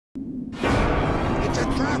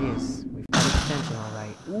There he is. We've got extension,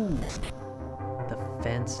 alright. Ooh! The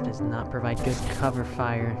fence does not provide good cover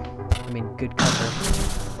fire. I mean, good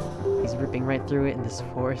cover. He's ripping right through it, and this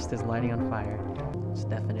forest is lighting on fire. It's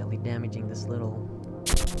definitely damaging this little...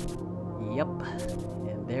 Yup.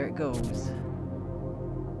 And there it goes.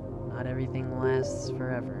 Not everything lasts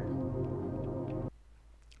forever.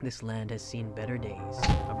 This land has seen better days.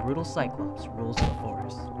 A brutal cyclops rules the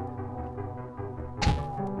forest.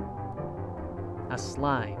 A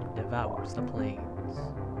slime devours the plains.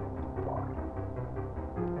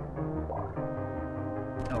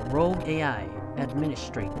 A rogue AI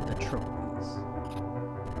administrates the trophies.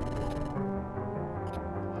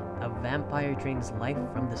 A vampire drains life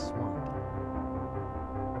from the swamp.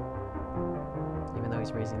 Even though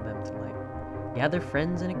he's raising them to life. Gather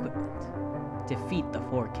friends and equipment. Defeat the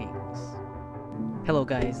Four Kings. Hello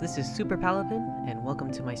guys, this is SuperPaldn, and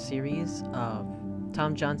welcome to my series of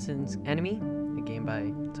Tom Johnson's Enemy, a game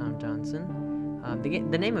by Tom Johnson.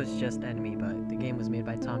 The name was just Enemy, but the game was made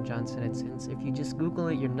by Tom Johnson, and since if you just Google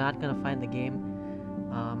it, you're not gonna find the game.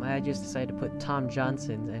 I just decided to put Tom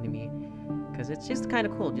Johnson's Enemy, because it's just kind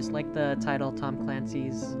of cool, just like the title, Tom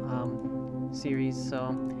Clancy's series.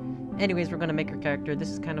 So anyways, we're gonna make our character. This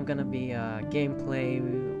is kind of gonna be gameplay,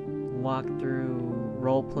 walkthrough,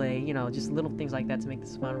 roleplay, you know, just little things like that to make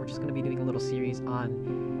this fun. We're just gonna be doing a little series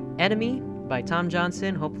on Enemy by Tom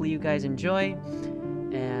Johnson. Hopefully you guys enjoy,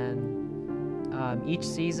 and each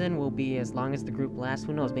season will be as long as the group lasts.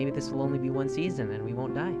 Who knows, maybe this will only be one season and we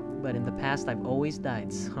won't die, but in the past I've always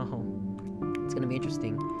died, so it's gonna be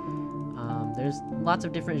interesting. There's lots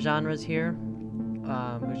of different genres here,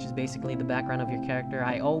 which is basically the background of your character.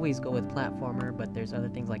 I always go with platformer, but there's other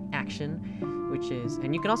things like action, which is,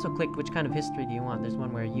 and you can also click which kind of history do you want. There's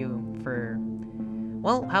one where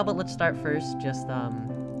well, how about let's start first, just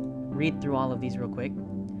read through all of these real quick.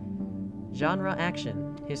 Genre: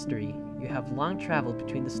 action. History: you have long traveled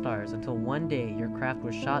between the stars until one day your craft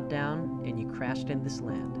was shot down and you crashed in this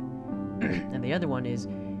land. And the other one is,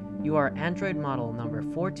 you are android model number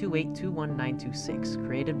 428-21926,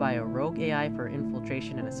 created by a rogue AI for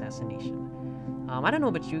infiltration and assassination. I don't know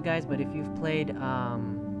about you guys, but if you've played, I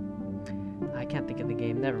can't think of the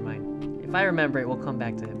game, never mind. If I remember it, we'll come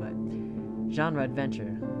back to it, but... Genre: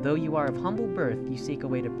 adventure. Though you are of humble birth, you seek a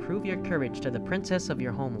way to prove your courage to the princess of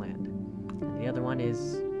your homeland. And the other one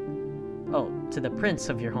is... oh, to the prince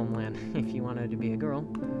of your homeland, if you wanted to be a girl.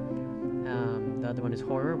 The other one is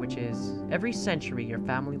horror, which is, every century your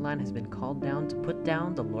family line has been called down to put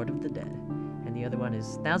down the Lord of the Dead. And the other one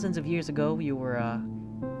is, thousands of years ago you were a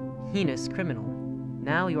heinous criminal.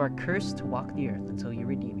 Now you are cursed to walk the earth until you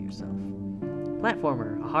redeem yourself.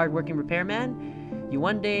 Platformer: a hard-working repairman. You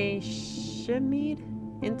one day shimmied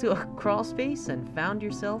into a crawl space and found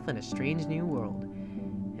yourself in a strange new world.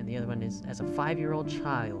 And the other one is, as a 5-year-old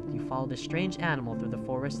child, you followed a strange animal through the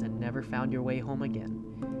forest and never found your way home again.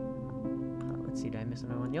 Let's see, did I miss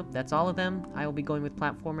another one? Yep, that's all of them. I will be going with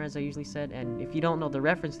platformer, as I usually said. And if you don't know the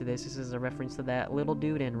reference to this, this is a reference to that little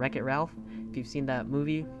dude in Wreck-It Ralph. If you've seen that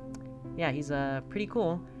movie, yeah, he's pretty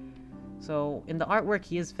cool. So in the artwork,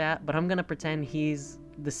 he is fat, but I'm gonna pretend he's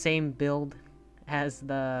the same build as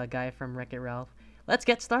the guy from Wreck-It Ralph. Let's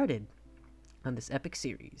get started on this epic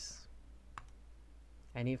series.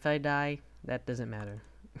 And if I die, that doesn't matter.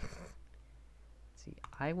 See,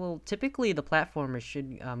 I will, typically the platformer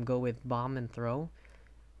should go with bomb and throw,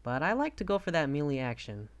 but I like to go for that melee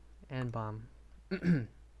action and bomb.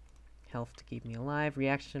 Health to keep me alive.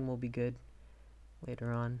 Reaction will be good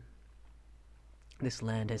later on. This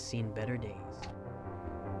land has seen better days.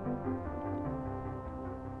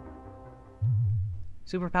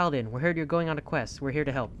 SuperPaldn, we heard you're going on a quest. We're here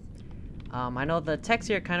to help. I know the text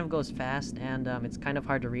here kind of goes fast, and it's kind of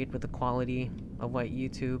hard to read with the quality of what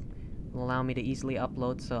YouTube will allow me to easily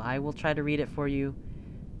upload, so I will try to read it for you.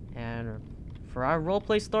 And for our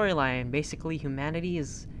roleplay storyline, basically humanity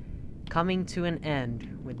is coming to an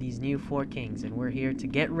end with these new 4 kings, and we're here to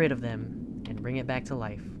get rid of them and bring it back to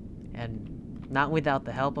life. And not without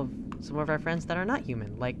the help of some of our friends that are not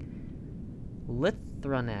human, like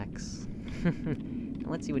Lithronax.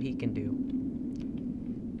 Let's see what he can do.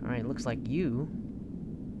 Alright, looks like you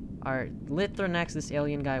are... Lithronax, this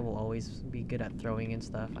alien guy, will always be good at throwing and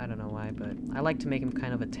stuff. I don't know why, but I like to make him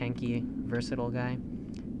kind of a tanky, versatile guy.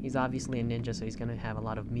 He's obviously a ninja, so he's gonna have a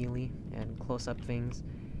lot of melee and close-up things.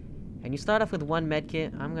 And you start off with 1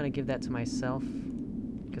 medkit. I'm gonna give that to myself,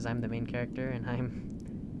 because I'm the main character, and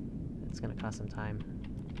it's gonna cost some time.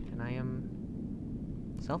 And I am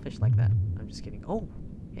selfish like that. I'm just kidding. Oh!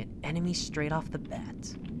 An enemy straight off the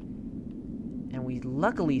bat. And we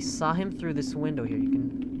luckily saw him through this window here. You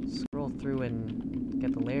can scroll through and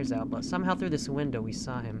get the layers out, but somehow through this window we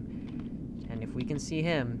saw him. And if we can see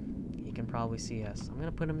him, he can probably see us. I'm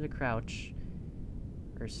gonna put him to crouch.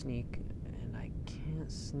 Or sneak. And I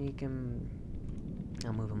can't sneak him.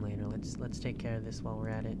 I'll move him later. Let's take care of this while we're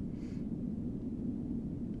at it.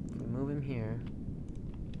 If we move him here.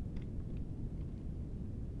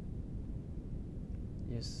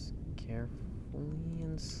 Just carefully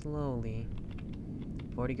and slowly.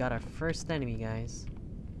 We've already got our first enemy, guys.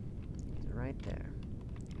 He's right there.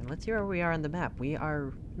 And let's see where we are on the map. We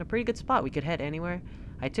are in a pretty good spot. We could head anywhere.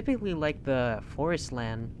 I typically like the forest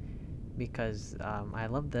land because I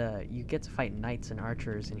love you get to fight knights and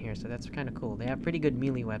archers in here, so that's kind of cool. They have pretty good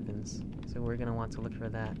melee weapons, so we're gonna want to look for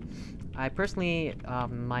that. I personally,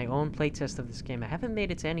 my own playtest of this game, I haven't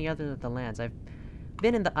made it to any other of the lands. I've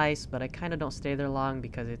been in the ice, but I kind of don't stay there long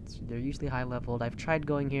because they're usually high leveled. I've tried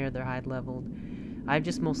going here, they're high leveled. I've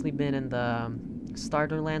just mostly been in the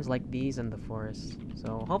starter lands like these and the forest.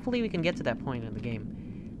 So hopefully we can get to that point in the game.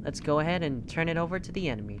 Let's go ahead and turn it over to the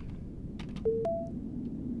enemy.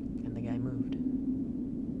 And the guy moved.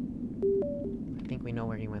 I think we know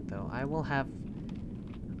where he went though. I will have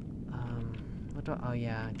oh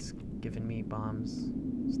yeah, it's giving me bombs.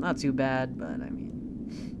 It's not too bad, but I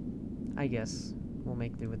mean, I guess we'll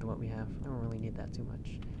make do with what we have. I don't really need that too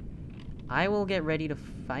much. I will get ready to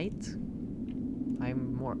fight.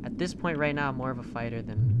 I'm more, at this point right now, I'm more of a fighter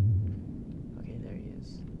than... Okay, there he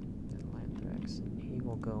is. Lythrax, and he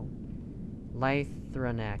will go.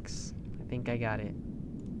 Lythrax. I think I got it.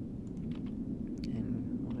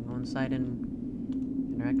 And I want to go inside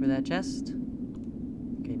and interact with that chest.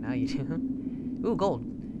 Okay, now you do. Ooh, gold.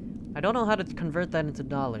 I don't know how to convert that into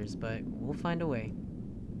dollars, but we'll find a way.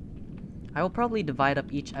 I will probably divide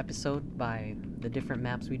up each episode by the different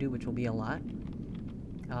maps we do, which will be a lot.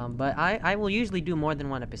 But I will usually do more than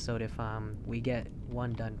one episode if we get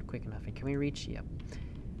one done quick enough. And can we reach? Yep.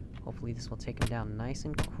 Hopefully this will take him down nice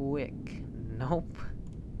and quick. Nope.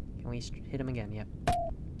 Can we hit him again? Yep.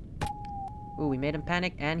 Ooh, we made him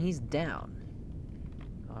panic and he's down.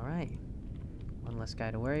 Alright. One less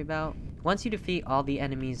guy to worry about. Once you defeat all the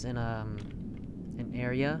enemies in an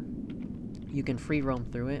area, you can free roam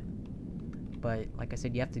through it. But, like I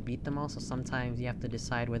said, you have to beat them all, so sometimes you have to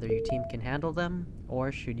decide whether your team can handle them,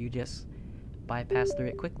 or should you just bypass through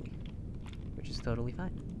it quickly, which is totally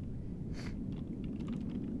fine.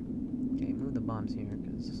 Okay, move the bombs here,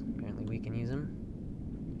 because apparently we can use them.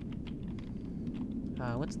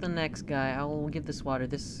 What's the next guy? I will give this water,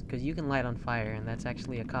 because you can light on fire, and that's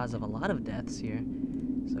actually a cause of a lot of deaths here.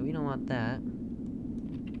 So we don't want that.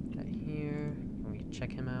 That here, can we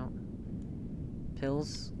check him out?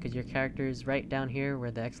 Pills, because your character is right down here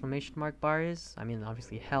where the exclamation mark bar is. I mean,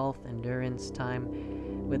 obviously health, endurance,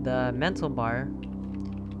 time. With the mental bar,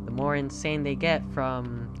 the more insane they get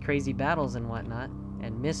from crazy battles and whatnot,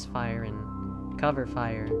 and misfire and cover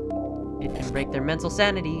fire, it can break their mental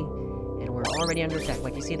sanity, and we're already under attack.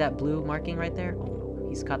 Like, you see that blue marking right there? Oh no,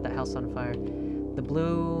 he's caught the house on fire. The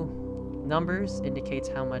blue numbers indicates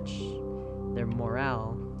how much their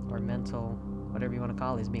morale, or mental, whatever you want to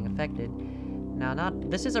call it, is being affected. Now,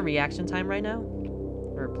 this is a reaction time right now,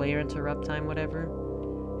 or player interrupt time, whatever,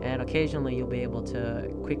 and occasionally you'll be able to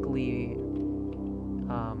quickly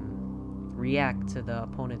react to the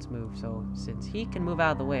opponent's move. So since he can move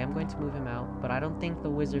out of the way, I'm going to move him out, but I don't think the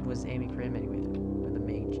wizard was aiming for him anyway, or the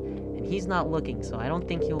mage, and he's not looking, so I don't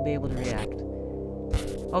think he'll be able to react.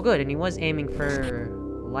 Oh good, and he was aiming for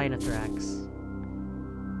Lythrax,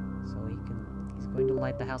 so he's going to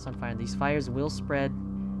light the house on fire. These fires will spread.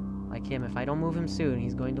 Like him, if I don't move him soon,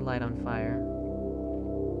 he's going to light on fire.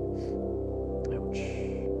 Ouch.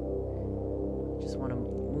 Just want to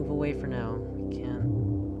move away for now. We can't.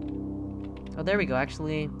 Oh, there we go.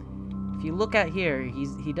 Actually, if you look at here,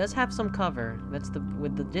 he does have some cover. That's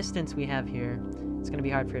with the distance we have here, it's going to be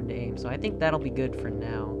hard for him to aim. So I think that'll be good for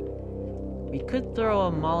now. We could throw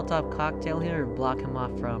a Molotov cocktail here or block him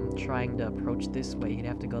off from trying to approach this way. He'd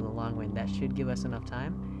have to go the long way, and that should give us enough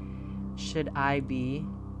time. Should I be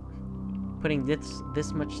putting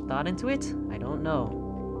this much thought into it? I don't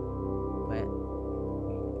know, but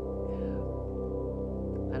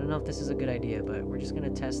I don't know if this is a good idea, but we're just gonna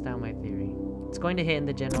test out my theory. It's going to hit in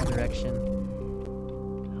the general direction.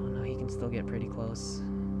 Oh no, he can still get pretty close.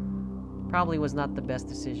 Probably was not the best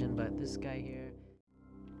decision, but this guy here.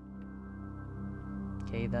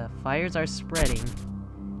 Okay, the fires are spreading.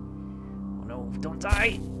 Oh no, don't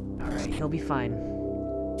die! Alright, he'll be fine.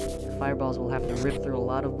 The fireballs will have to rip through a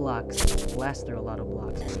lot of blocks, blast through a lot of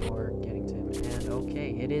blocks before getting to him. And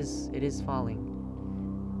okay, it is falling.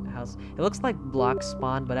 The house. It looks like blocks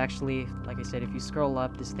spawn, but actually, like I said, if you scroll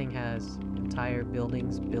up, this thing has entire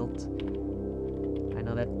buildings built.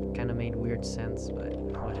 know that kind of made weird sense, but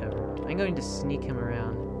whatever. I'm going to sneak him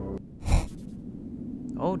around.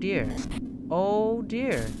 Oh dear. Oh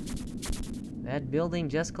dear. That building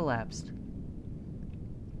just collapsed.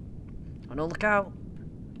 Oh no, look out!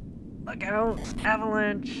 Look out!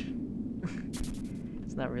 Avalanche!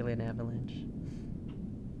 It's not really an avalanche.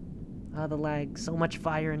 Ah, the lag. So much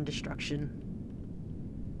fire and destruction.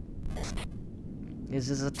 This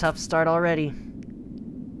is a tough start already.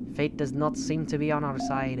 Fate does not seem to be on our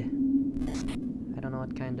side. I don't know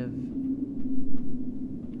what kind of...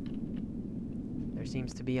 There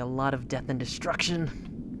seems to be a lot of death and destruction.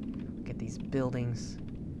 Look at these buildings.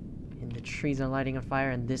 And the trees are lighting on fire,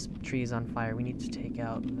 and this tree is on fire. We need to take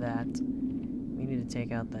out that. We need to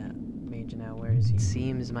take out that mage now. Where is he? It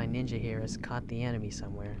seems my ninja here has caught the enemy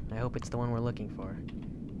somewhere. I hope it's the one we're looking for.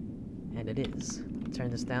 And it is. Turn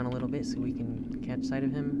this down a little bit so we can catch sight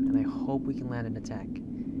of him, and I hope we can land an attack.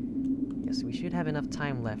 Yes, we should have enough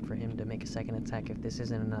time left for him to make a second attack if this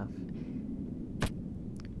isn't enough.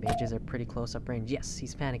 Mages are pretty close up range. Yes,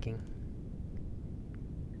 he's panicking.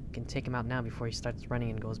 Can take him out now before he starts running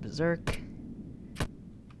and goes berserk.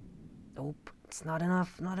 Nope, it's not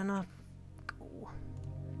enough, not enough. Go.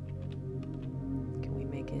 Can we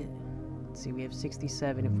make it? Let's see, we have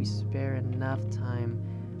 67 if we spare enough time.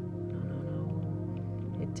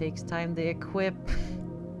 No. It takes time to equip.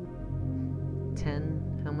 10.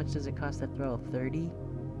 How much does it cost to throw? 30?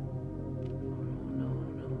 No.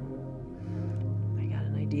 I got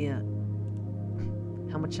an idea.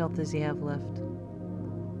 How much health does he have left?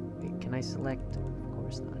 Can I select? Of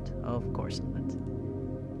course not. Of course not.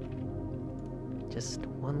 Just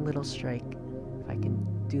one little strike. If I can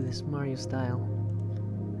do this Mario style.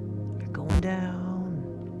 You're going down.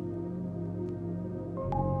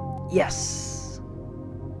 Yes!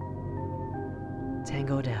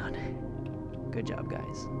 Tango down. Good job,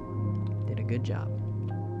 guys. Did a good job.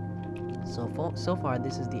 So far,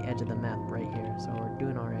 this is the edge of the map right here. So we're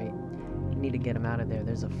doing alright. We need to get him out of there.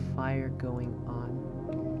 There's a fire going on.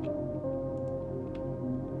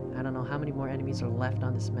 I don't know how many more enemies are left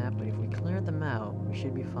on this map, but if we clear them out, we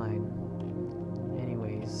should be fine.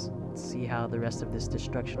 Anyways, let's see how the rest of this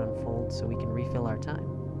destruction unfolds so we can refill our time.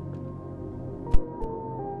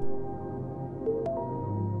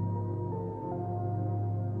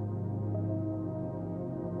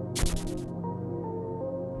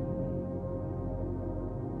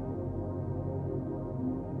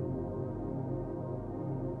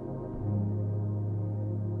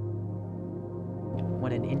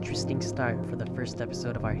 What an interesting start for the first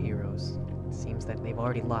episode of our heroes. It seems that they've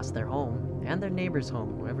already lost their home, and their neighbor's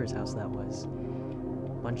home, whoever's house that was. A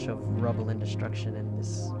bunch of rubble and destruction, and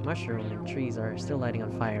this mushroom and trees are still lighting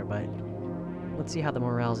on fire, but let's see how the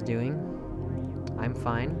morale's doing. I'm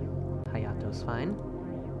fine. Hayato's fine.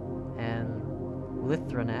 And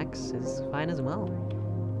Lithronax is fine as well.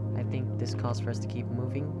 I think this calls for us to keep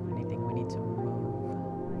moving. Anything we need to move?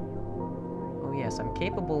 Oh yes, I'm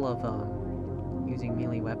capable of, using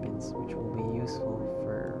melee weapons, which will be useful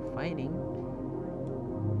for fighting.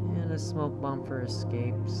 And a smoke bomb for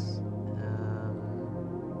escapes.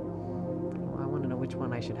 I want to know which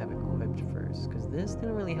one I should have equipped first, because this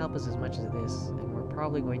didn't really help us as much as this, and we're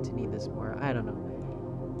probably going to need this more. I don't know.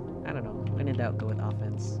 When in doubt, go with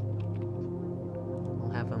offense.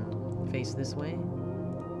 We'll have him face this way,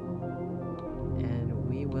 and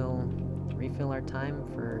we will refill our time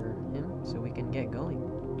for him so we can get going.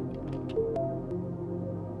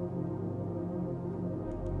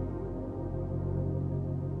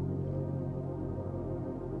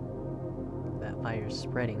 Fire's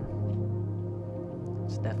spreading.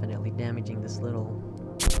 It's definitely damaging this little...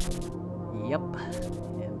 Yep.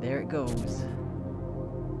 And there it goes.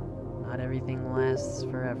 Not everything lasts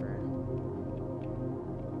forever.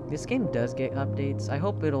 This game does get updates. I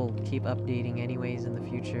hope it'll keep updating anyways in the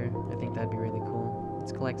future. I think that'd be really cool.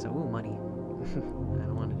 Let's collect some... Ooh, money. I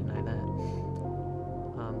don't want to deny that.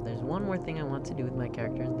 There's one more thing I want to do with my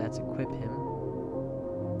character, and that's equip him.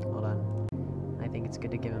 Hold on. I think it's good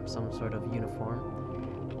to give him some sort of uniform.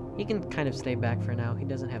 He can kind of stay back for now. He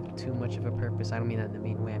doesn't have too much of a purpose. I don't mean that in a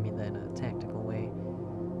mean way, I mean that in a tactical way.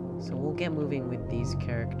 So we'll get moving with these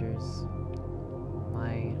characters.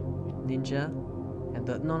 My ninja and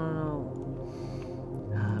the... No.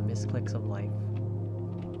 Misclicks of life.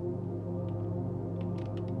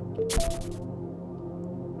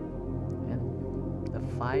 And the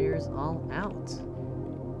fire's all out.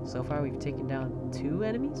 So far we've taken down 2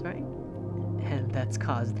 enemies, right? And that's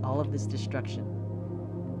caused all of this destruction.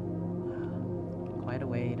 Quite a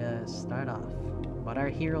way to start off. But our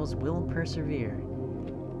heroes will persevere.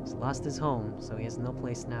 He's lost his home, so he has no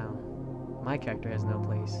place now. My character has no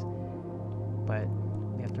place. But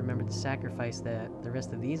We have to remember the sacrifice that the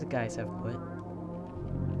rest of these guys have put,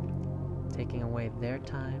 taking away their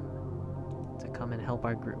time to come and help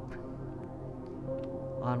our group.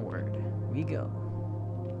 Onward we go.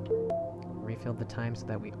 Refill the time so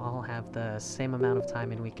that we all have the same amount of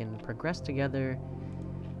time and we can progress together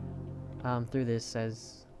through this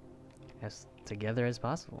as together as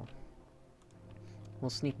possible.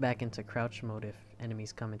 We'll sneak back into crouch mode if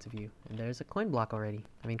enemies come into view. And there's a coin block already.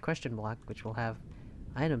 I mean question block, which will have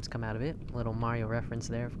items come out of it. A little Mario reference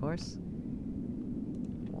there, of course.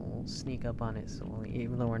 We'll sneak up on it, so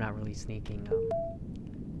even though we're not really sneaking,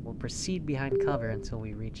 we'll proceed behind cover until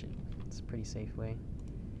we reach it. It's a pretty safe way.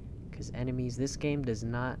 Because enemies, this game does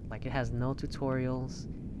not, like, it has no tutorials,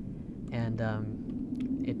 and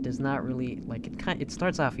it does not really, like, it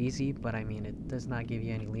starts off easy, but I mean, it does not give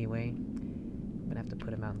you any leeway. I'm gonna have to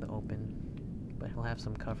put him out in the open, but he'll have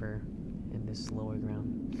some cover in this lower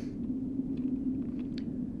ground.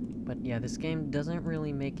 But yeah, this game doesn't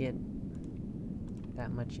really make it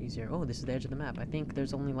that much easier. Oh, this is the edge of the map. I think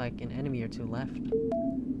there's only like an enemy or two left,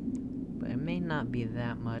 but it may not be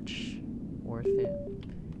that much worth it.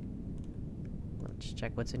 Let's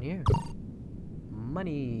check what's in here.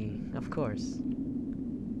 Money, of course.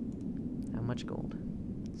 How much gold?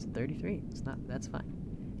 It's 33. It's not. That's fine.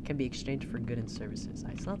 Can be exchanged for goods and services.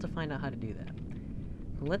 I still have to find out how to do that.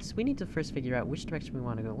 We need to first figure out which direction we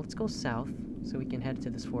want to go. Let's go south so we can head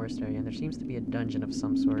to this forest area, and there seems to be a dungeon of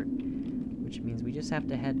some sort, which means we just have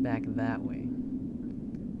to head back that way.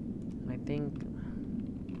 And I think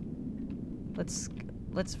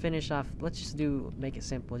let's finish off. Let's just make it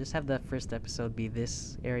simple. Just have the first episode be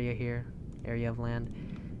this area here, area of land.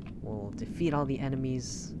 We'll defeat all the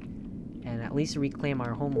enemies and at least reclaim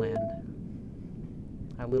our homeland.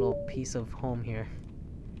 Our little piece of home here.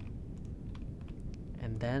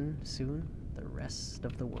 And then, soon, the rest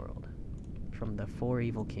of the world. From the 4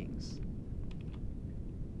 evil kings.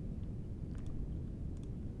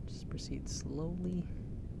 Just proceed slowly.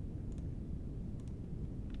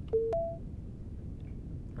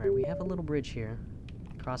 Alright, we have a little bridge here.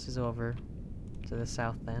 Crosses over to the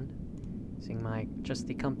south end. Seeing my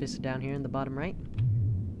trusty compass down here in the bottom right.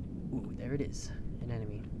 Ooh, there it is. An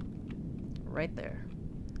enemy. Right there.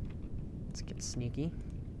 Let's get sneaky.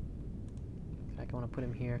 In fact, I want to put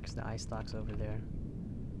him here because the eye stalk's over there.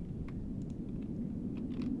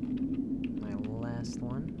 My last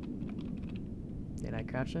one. Did I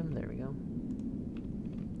crouch him? There we go.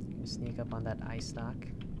 Gonna sneak up on that eye stalk.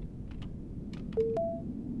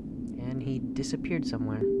 And he disappeared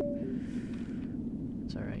somewhere.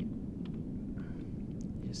 It's alright.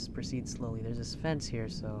 Just proceed slowly. There's this fence here,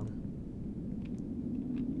 so...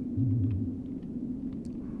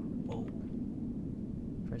 Whoa.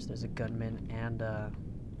 First there's a gunman and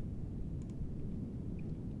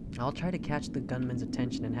I'll try to catch the gunman's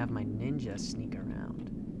attention and have my ninja sneak around.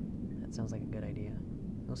 That sounds like a good idea.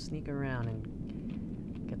 He'll sneak around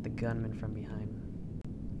and get the gunman from behind.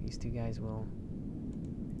 These two guys will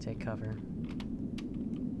take cover.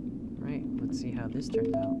 Right, let's see how this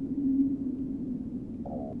turns out.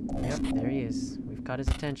 Yep, there he is. We've caught his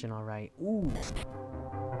attention, alright. Ooh!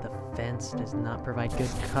 The fence does not provide good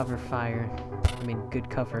cover fire. I mean, good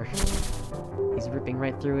cover. He's ripping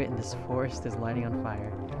right through it and this forest is lighting on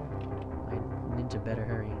fire. My ninja better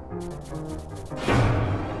hurry.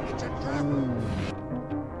 Ooh.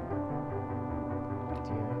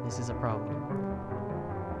 Dear, this is a problem.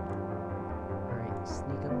 Alright,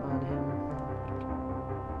 sneak up on him.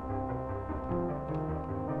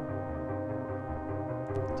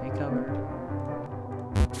 Take cover.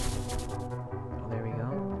 Oh, there we go.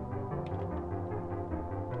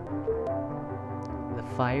 The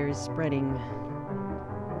fire is spreading.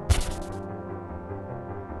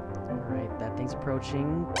 Alright, that thing's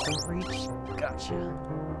approaching. Don't reach. Gotcha.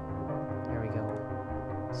 There we go.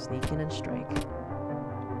 Sneak in and strike.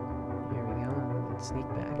 Here we go. And sneak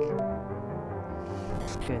back.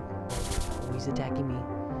 Good. Oh, he's attacking me.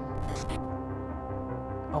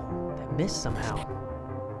 Oh, that missed somehow.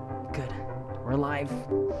 Good. We're alive.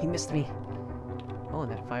 He missed me. Oh,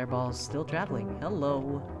 and that fireball is still traveling.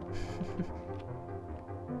 Hello.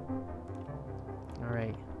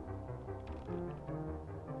 Alright.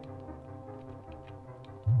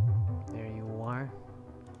 There you are.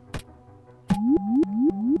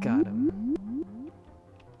 Got him.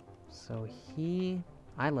 So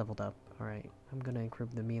I leveled up. Alright. I'm gonna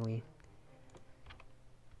improve the melee.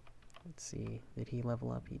 Let's see. Did he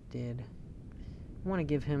level up? He did. I want to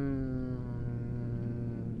give him...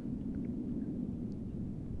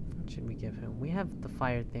 What should we give him? We have the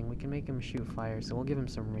fire thing. We can make him shoot fire, so we'll give him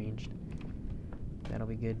some ranged. That'll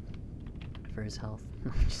be good for his health.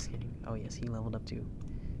 Just kidding. Oh yes, he leveled up too.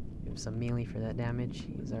 Give some melee for that damage.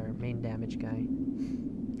 He's our main damage guy.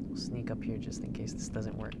 We'll sneak up here just in case this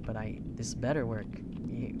doesn't work, but this better work.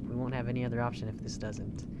 We won't have any other option if this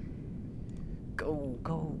doesn't. Go,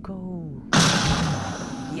 go, go!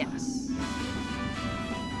 Yes!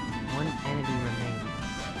 One entity remains.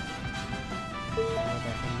 All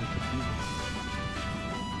that enemy could be.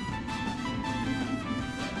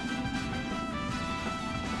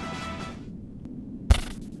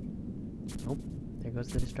 Oh, there goes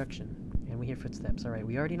the destruction. And we hear footsteps. Alright,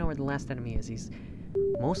 we already know where the last enemy is. He's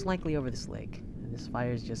most likely over this lake. And this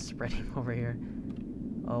fire is just spreading over here.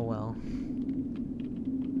 Oh well.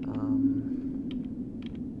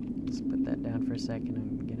 Let's put that down for a second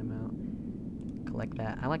and get him out. Collect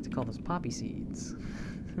that. I like to call those poppy seeds.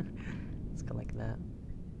 Let's collect that.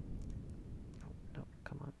 Oh, no,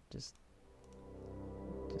 come on. Just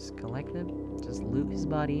collect it. Just loot his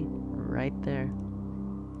body right there.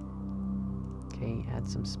 Okay, add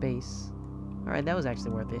some space. Alright, that was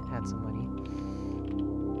actually worth it. Add some money.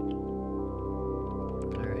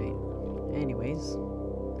 Alright. Anyways.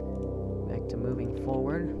 Back to moving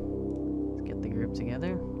forward. Let's get the group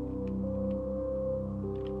together.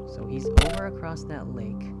 So he's over across that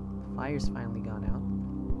lake. The fire's finally gone out.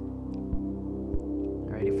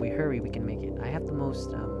 Alright, if we hurry, we can make it. I have the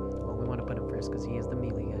most, well, we want to put him first because he is the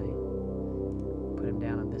melee guy. Put him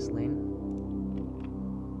down on this lane.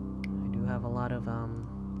 I do have a lot of,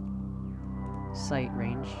 sight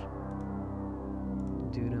range.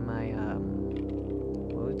 Due to my,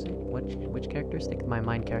 what was it? Which characteristic? My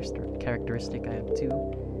mind characteristic. I have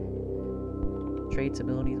 2 traits,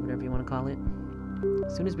 abilities, whatever you want to call it.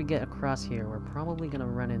 As soon as we get across here, we're probably gonna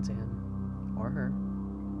run into him. Or her.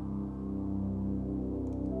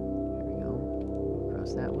 There we go.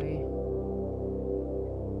 Across that way.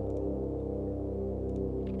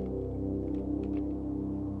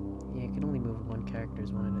 Yeah, you can only move 1 character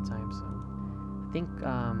one at a time, so... I think,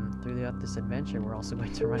 throughout this adventure, we're also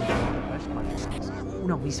going to run into all the question marks. Oh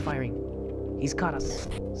no, he's firing! He's caught us!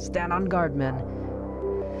 Stand on guard, men!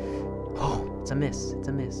 Oh, it's a miss. It's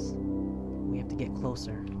a miss. We have to get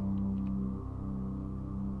closer.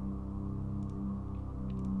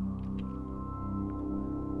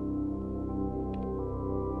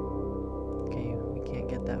 Okay, we can't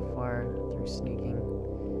get that far through sneaking.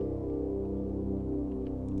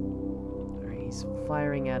 Alright, he's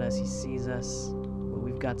firing at us. He sees us. But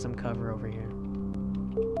we've got some cover over here.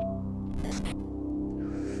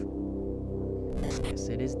 Yes,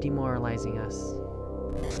 it is demoralizing us.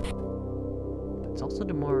 But it's also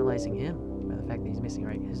demoralizing him. By the fact that he's missing,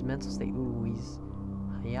 right? His mental state. Ooh,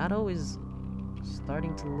 Hayato is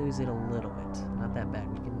starting to lose it a little bit. Not that bad.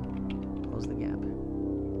 We can close the gap.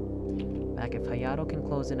 Back if Hayato can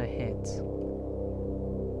close in a hit.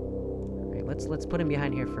 Alright, let's put him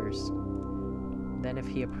behind here first. Then if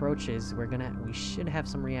he approaches, we should have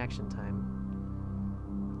some reaction time.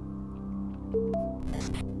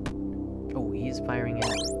 Oh, he is firing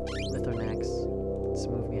at Lithonax. Let's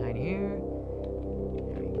move behind here.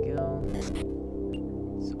 There we go.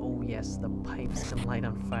 So, oh yes, the pipes can light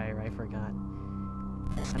on fire. I forgot.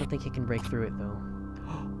 I don't think he can break through it though.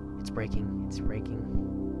 It's breaking. It's breaking.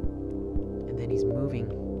 And then he's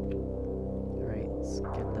moving. Alright, let's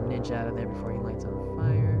get the ninja out of there before he lights on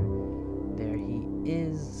fire. There he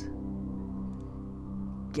is.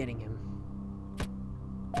 Getting him.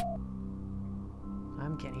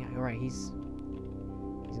 I'm getting out. Alright, he's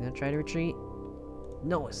gonna try to retreat.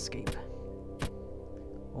 No escape.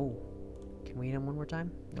 Oh. Can we hit him one more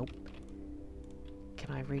time? Nope.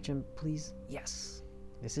 Can I reach him, please? Yes.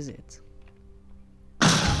 This is it.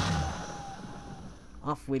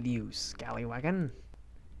 Off with you, scallywagon.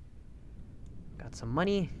 Got some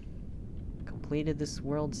money. Completed this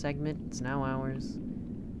world segment. It's now ours.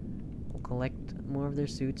 We'll collect more of their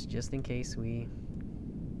suits just in case we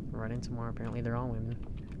run into more. Apparently they're all women.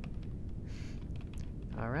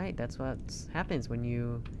 Alright, that's what happens when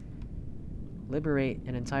you liberate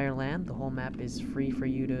an entire land. The whole map is free for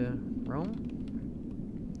you to roam.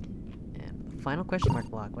 And the final question mark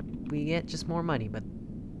block. What we get? Just more money, but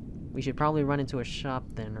we should probably run into a shop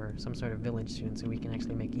then, or some sort of village soon, so we can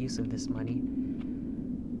actually make use of this money.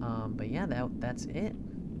 But yeah, that's it.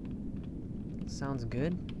 Sounds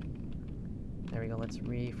good. There we go. Let's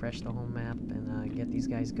refresh the whole map and get these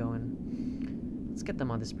guys going. Let's get them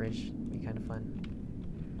on this bridge. It'll be kind of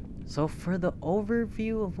fun. So for the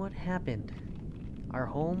overview of what happened, our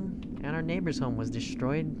home and our neighbor's home was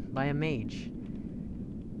destroyed by a mage.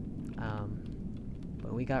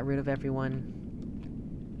 But we got rid of everyone.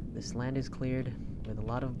 This land is cleared with a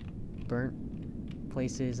lot of burnt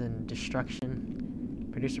places and destruction.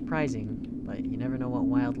 Pretty surprising, but you never know what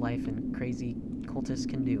wildlife and crazy cultists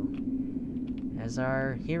can do as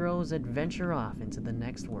our heroes adventure off into the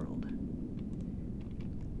next world.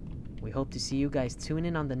 We hope to see you guys tune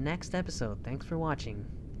in on the next episode. Thanks for watching,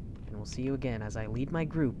 and we'll see you again as I lead my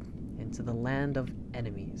group into the land of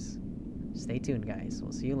enemies. Stay tuned, guys.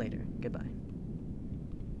 We'll see you later. Goodbye.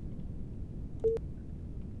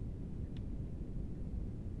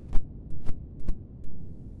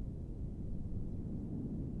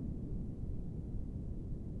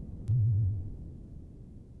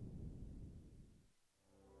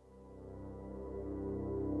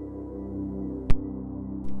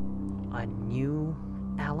 A new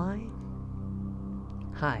ally?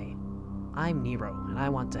 Hi, I'm Nero, and I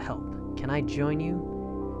want to help. Can I join you?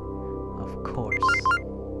 Of course.